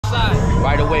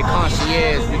Right away,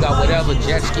 concierge. We got whatever,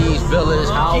 jet skis, villas,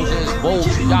 houses,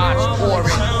 boats, yachts, pouring,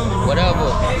 whatever.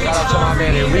 Shout out to my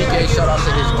man Enrique. Shout out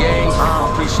to his gang.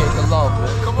 Appreciate the love,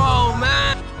 man. Come on,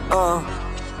 man.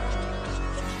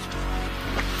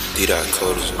 D-Dot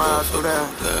code is a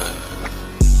motherfucker.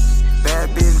 Bad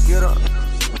bitch, get up.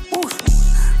 Ooh,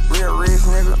 real rich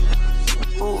nigga.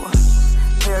 Ooh,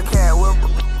 Hellcat whipper.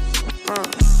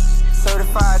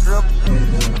 Certified dripper.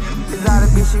 This other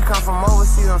bitch, she come from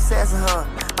overseas, I'm sassing her.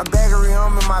 A baggery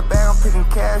on me, my bag, I'm picking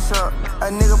cash up. A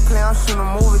nigga play, I'm shooting a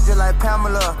movie just like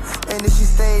Pamela. And if she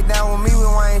stayed down with me, we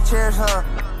ain't cherish her.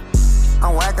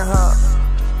 I'm whacking her.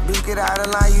 Bitch, get out of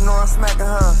line, you know I'm smacking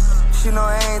her. She know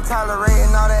I ain't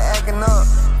tolerating all that acting up.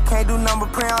 Can't do nothing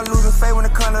but pray, I'm losing faith when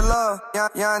it come to love.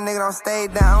 Young nigga don't stay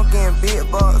down, I'm getting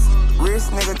big bucks. Rich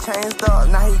nigga changed up,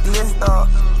 now he glitched up.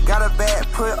 Got a bag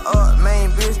put up, main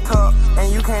bitch tuck.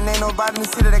 And you can't name nobody in the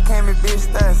city that can't be bitch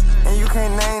stunts. And you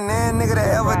can't name that nigga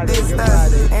that ever did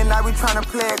stunts. And I be tryna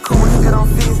play it cool, but still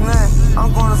don't fix nothing.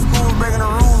 I'm going to school, breaking the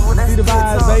rules with that stick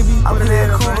tuck. I play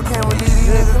it cool, but can't believe these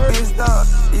niggas bitched up.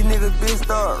 These niggas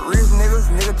bitched up, rich niggas,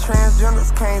 nigga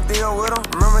transgenders, can't deal with them.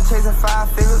 Remember chasing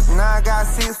 5 figures, now I got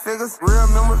 6 figures. Real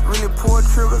members, really pull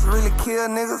triggers, really kill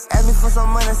niggas. Asked me for some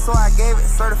money, so I gave it,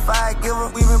 certified giver.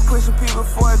 We been pushing people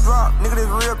before it drop, nigga this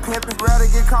real pimpin'. Rather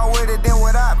get caught with it than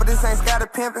without, but this ain't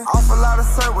scattered pimpin'. Off a lot of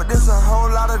syrup, but this a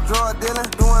whole lot of drug dealing.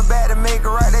 Doing bad to make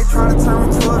it right, they tryna turn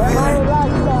me to a villain.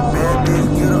 Bad bitch,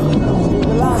 get up.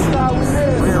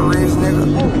 Real rich nigga.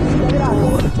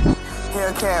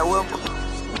 Hellcat whipper.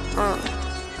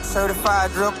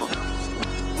 Certified dripper.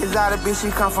 This other bitch,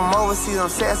 she come from overseas, I'm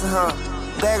sassing her.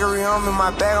 Baggery on me,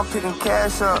 my bag, I'm picking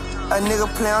cash up. A nigga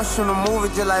play, I'm shooting a movie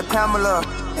just like Pamela.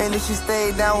 And if she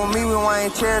stayed down with me, we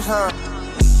ain't cherish her.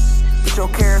 Get your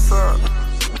carrots up,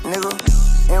 nigga.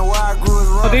 And where I grew is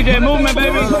rough. DJ Movement,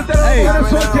 baby. Hey,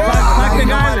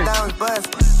 fucking island.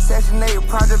 Section 8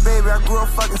 project, baby, I grew up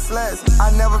fucking sluts. I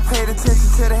never paid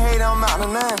attention to the hate, I'm out of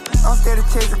none. I'm steady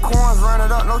chasing coins, run it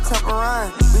up, no temper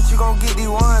run. Bitch, you gon' get these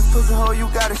ones, pussy hole,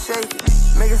 you gotta shake it.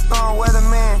 Make it storm weather,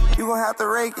 man, you gon' have to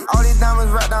rake it. All these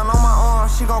diamonds right down on my arm,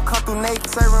 she gon' come through naked.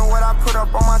 Serving what I put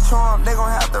up on my charm, they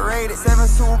gon' have to rate it. 7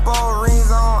 Super Bowl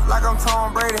rings on, like I'm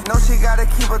Tom Brady. Know she gotta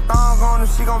keep a thong on her,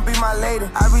 she gon' be my lady.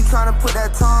 I be tryna put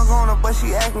that tongue on her, but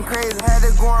she acting crazy. Had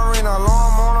to go and ring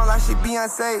alarm on her like she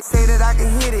Beyonce. Say that I can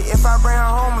hit it, if I bring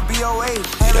her home, it be 08.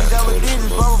 Having double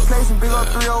digits, bubble placing, big up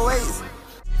 308s.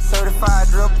 Certified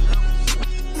dripper.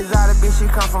 This other bitch, she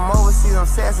come from overseas, I'm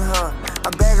sassing her.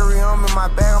 A baggery on me, my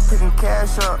bag, I'm picking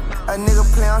cash up. A nigga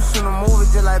play, I'm shooting a movie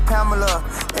just like Pamela.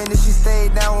 And if she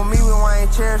stayed down with me, we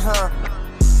ain't cherish her.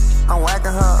 I'm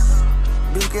whacking her.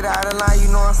 Bitch, get out of line, you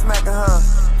know I'm smacking her.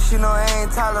 She know I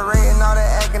ain't tolerating all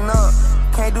that acting up.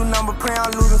 Can't do nothing but pray,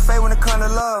 I'm losing faith when it come to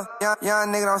love.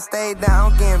 Young nigga don't stay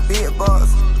down, I'm getting big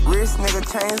bucks. Rich nigga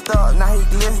changed up, now he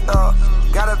glitched up.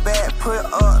 Got a bag put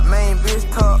up, main bitch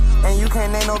tuck. And you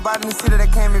can't name nobody in the city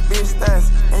that can't be bitch stunts.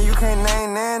 And you can't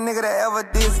name that nigga that ever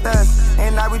did stunts.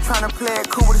 And I be tryna play it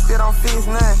cool, but it still don't fix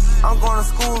nothing. I'm going to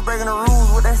school, breaking the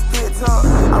rules with that stick tuck.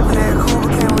 I play it cool,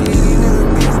 but can't believe these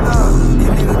niggas bitched up.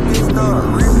 These niggas bitched up,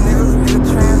 rich niggas, nigga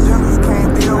transgenders,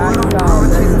 can't deal with them.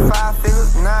 Remember chasing 5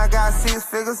 figures, now I got 6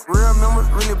 figures. Real members,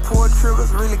 really pull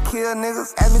triggers, really kill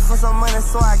niggas. Asked me for some money,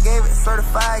 so I gave it,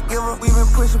 certified giver. We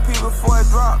been pushing people before it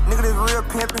drop, nigga this real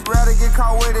pimpin'. Rather get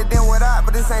caught with it than without,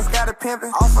 but this ain't scattered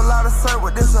pimpin'. Off a lot of syrup,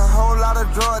 but this a whole lot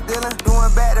of drug dealing.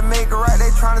 Doing bad to make it right, they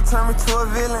tryna turn me to a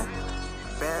villain.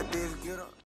 Bad bitch, get up.